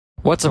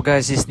What's up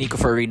guys, this is Nico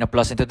for Arena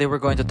Plus, and today we're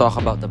going to talk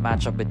about the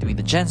matchup between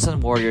the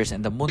GENSAN Warriors and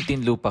the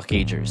MUNTINLUPA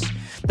CAGERS.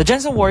 The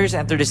GENSAN Warriors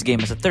enter this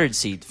game as a third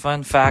seed.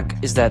 Fun fact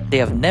is that they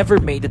have never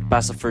made it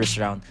past the first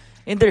round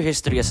in their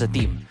history as a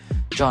team.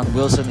 John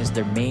Wilson is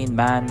their main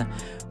man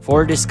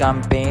for this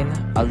campaign,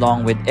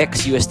 along with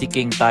ex-UST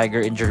King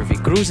Tiger in Jervy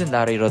Cruz and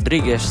Larry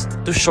Rodriguez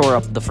to shore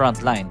up the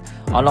front line.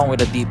 Along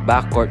with a deep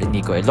backcourt in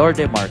Nico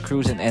Elorde, Mark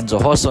Cruz, and Enzo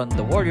Hoson,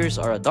 the Warriors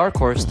are a dark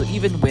horse to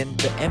even win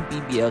the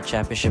MPBL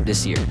Championship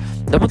this year.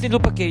 The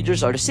MUNTINLUPA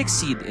CAGERS are the 6th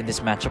seed in this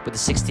matchup with a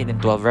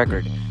 16-12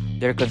 record.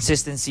 Their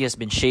consistency has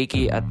been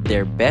shaky at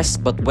their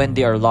best, but when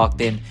they are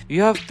locked in,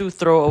 you have to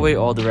throw away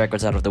all the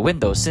records out of the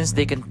window since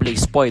they can play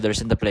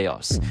spoilers in the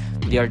playoffs.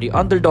 They are the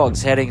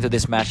underdogs heading to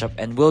this matchup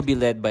and will be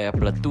led by a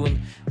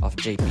platoon of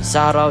JP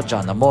Sarao,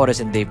 John Amores,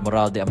 and Dave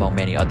Moralde, among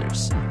many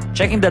others.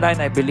 Checking the line,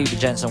 I believe the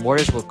GENSAN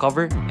Warriors will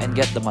cover and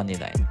get the money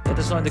line. Let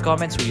us know in the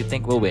comments who you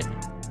think will win.